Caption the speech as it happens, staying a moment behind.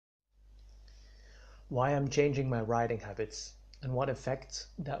why I'm changing my writing habits, and what effect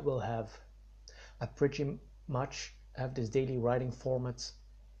that will have. I pretty much have this daily writing format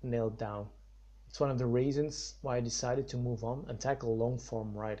nailed down. It's one of the reasons why I decided to move on and tackle long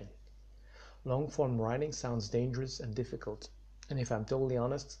form writing. Long form writing sounds dangerous and difficult, and if I'm totally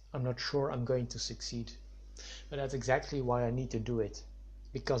honest, I'm not sure I'm going to succeed. But that's exactly why I need to do it,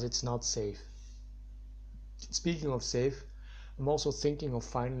 because it's not safe. Speaking of safe, I'm also thinking of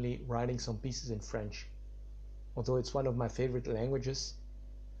finally writing some pieces in French. Although it's one of my favorite languages,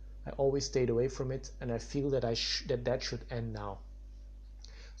 I always stayed away from it, and I feel that that should end now.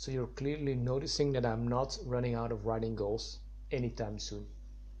 So you're clearly noticing that I'm not running out of writing goals anytime soon.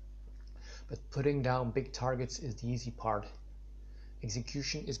 But putting down big targets is the easy part.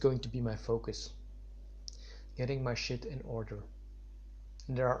 Execution is going to be my focus. Getting my shit in order.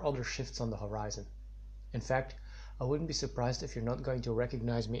 And there are other shifts on the horizon. In fact, I wouldn't be surprised if you're not going to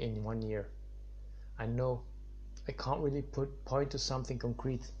recognize me in 1 year. I know I can't really point to something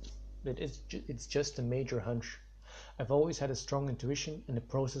concrete, but it's just a major hunch. I've always had a strong intuition, and the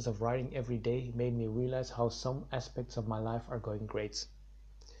process of writing every day made me realize how some aspects of my life are going great.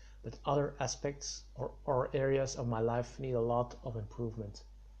 But other aspects or areas of my life need a lot of improvement.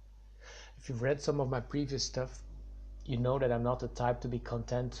 If you've read some of my previous stuff, you know that I'm not the type to be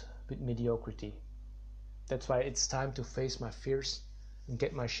content with mediocrity. That's why it's time to face my fears and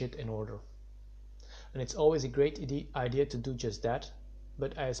get my shit in order. And it's always a great idea to do just that,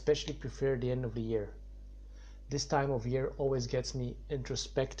 but I especially prefer the end of the year. This time of year always gets me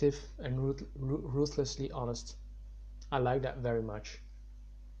introspective and ruthlessly honest. I like that very much.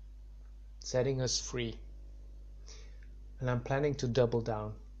 Setting us free. And I'm planning to double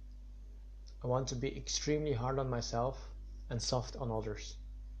down. I want to be extremely hard on myself and soft on others.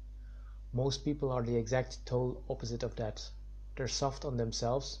 Most people are the exact total opposite of that. They're soft on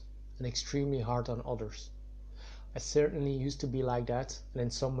themselves and extremely hard on others. I certainly used to be like that, and in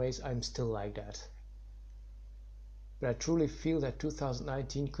some ways I'm still like that. But I truly feel that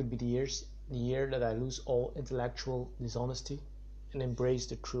 2019 could be the year that I lose all intellectual dishonesty and embrace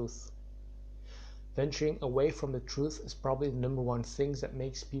the truth. Venturing away from the truth is probably the number one thing that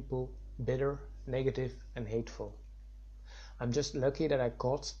makes people bitter, negative, and hateful. I'm just lucky that I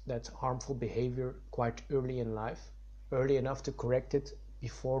caught that harmful behavior quite early in life, early enough to correct it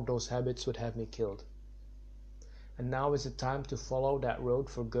before those habits would have me killed. And now is the time to follow that road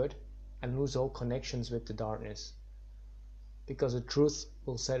for good and lose all connections with the darkness. Because the truth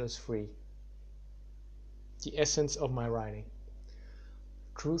will set us free. The essence of my writing.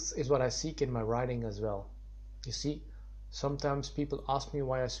 Truth is what I seek in my writing as well. You see, sometimes people ask me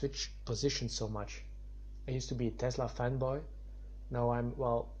why I switch positions so much. I used to be a Tesla fanboy. Now I'm,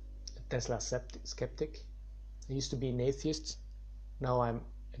 a Tesla skeptic. I used to be an atheist. Now I'm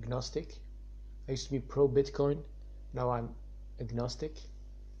agnostic. I used to be pro-Bitcoin. Now I'm agnostic.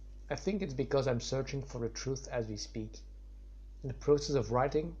 I think it's because I'm searching for the truth as we speak. And the process of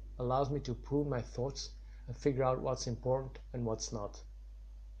writing allows me to prune my thoughts and figure out what's important and what's not.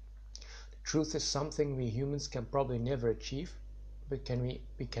 The truth is something we humans can probably never achieve, but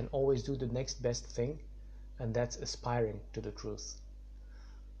we can always do the next best thing, and that's aspiring to the truth.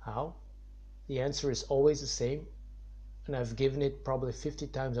 How? The answer is always the same, and I've given it probably 50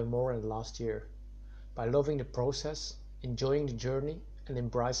 times or more in the last year. By loving the process, enjoying the journey, and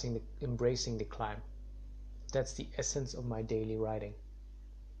embracing the climb. That's the essence of my daily writing.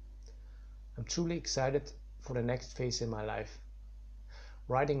 I'm truly excited for the next phase in my life.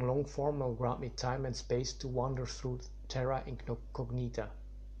 Writing long form will grant me time and space to wander through terra incognita.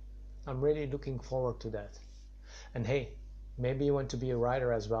 I'm really looking forward to that. And hey, maybe you want to be a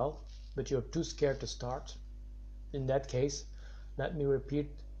writer as well, but you're too scared to start. In that case, let me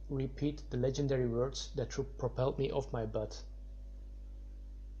repeat the legendary words that propelled me off my butt.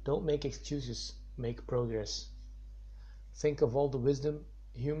 Don't make excuses, make progress. Think of all the wisdom,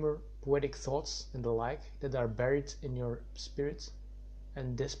 humor, poetic thoughts and the like that are buried in your spirit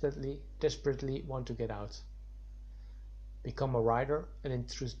and desperately want to get out. Become a writer and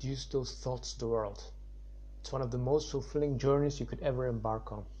introduce those thoughts to the world. It's one of the most fulfilling journeys you could ever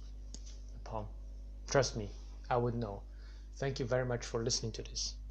embark upon. Trust me, I would know. Thank you very much for listening to this.